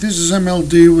This is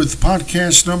MLD with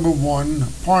podcast number 1,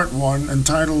 part 1,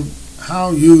 entitled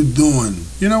How You Doin?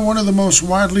 You know, one of the most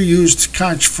widely used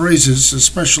catchphrases,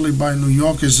 especially by New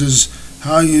Yorkers, is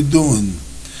how you doing?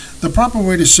 The proper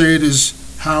way to say it is,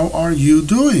 how are you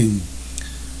doing?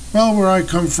 Well, where I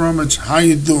come from, it's how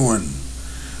you doing?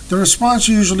 The response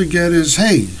you usually get is,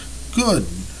 hey, good,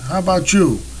 how about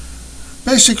you?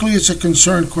 Basically, it's a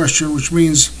concerned question, which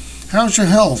means, how's your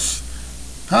health?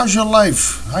 How's your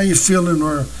life? How you feeling,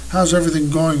 or how's everything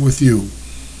going with you?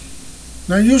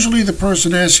 Now, usually the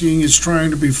person asking is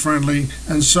trying to be friendly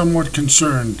and somewhat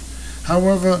concerned.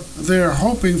 However, they're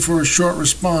hoping for a short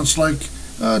response like,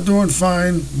 doing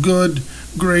fine, good,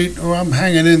 great, or I'm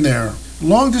hanging in there.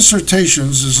 Long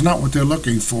dissertations is not what they're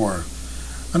looking for.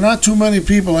 And not too many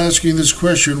people asking this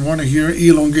question want to hear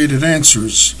elongated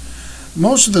answers.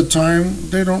 Most of the time,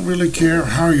 they don't really care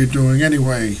how you're doing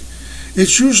anyway.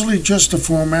 It's usually just a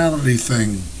formality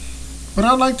thing. But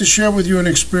I'd like to share with you an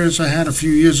experience I had a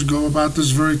few years ago about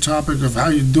this very topic of how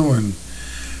you doing.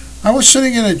 I was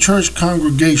sitting in a church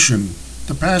congregation.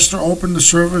 The pastor opened the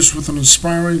service with an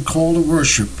inspiring call to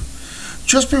worship.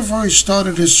 Just before he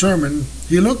started his sermon,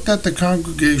 he looked at the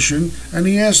congregation and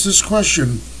he asked this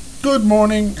question, "Good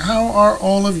morning, how are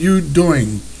all of you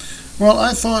doing?" Well,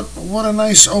 I thought, what a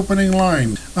nice opening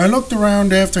line. I looked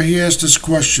around after he asked this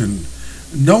question.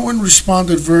 No one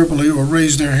responded verbally or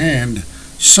raised their hand.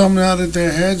 Some nodded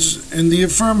their heads in the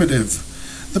affirmative.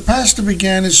 The pastor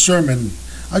began his sermon.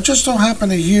 I just so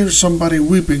happened to hear somebody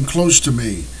weeping close to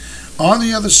me. On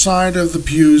the other side of the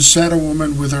pews sat a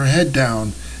woman with her head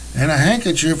down and a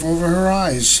handkerchief over her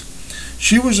eyes.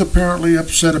 She was apparently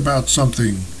upset about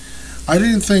something. I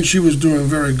didn't think she was doing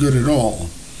very good at all.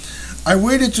 I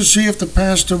waited to see if the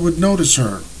pastor would notice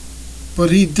her. But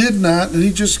he did not, and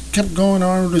he just kept going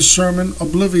on with his sermon,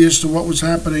 oblivious to what was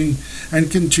happening,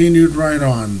 and continued right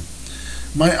on.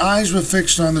 My eyes were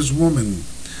fixed on this woman.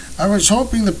 I was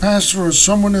hoping the pastor or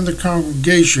someone in the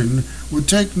congregation would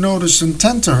take notice and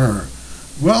tend to her.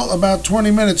 Well, about 20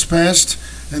 minutes passed,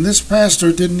 and this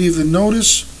pastor didn't even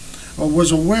notice or was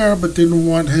aware but didn't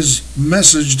want his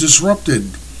message disrupted.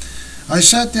 I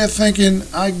sat there thinking,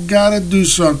 I gotta do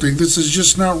something. This is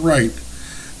just not right.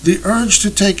 The urge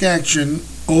to take action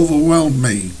overwhelmed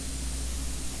me.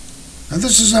 And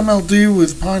this is MLD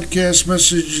with podcast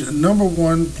message number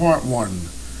 1, part 1.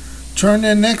 Turn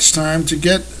in next time to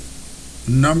get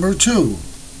number 2.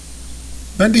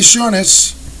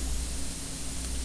 Bendiciones.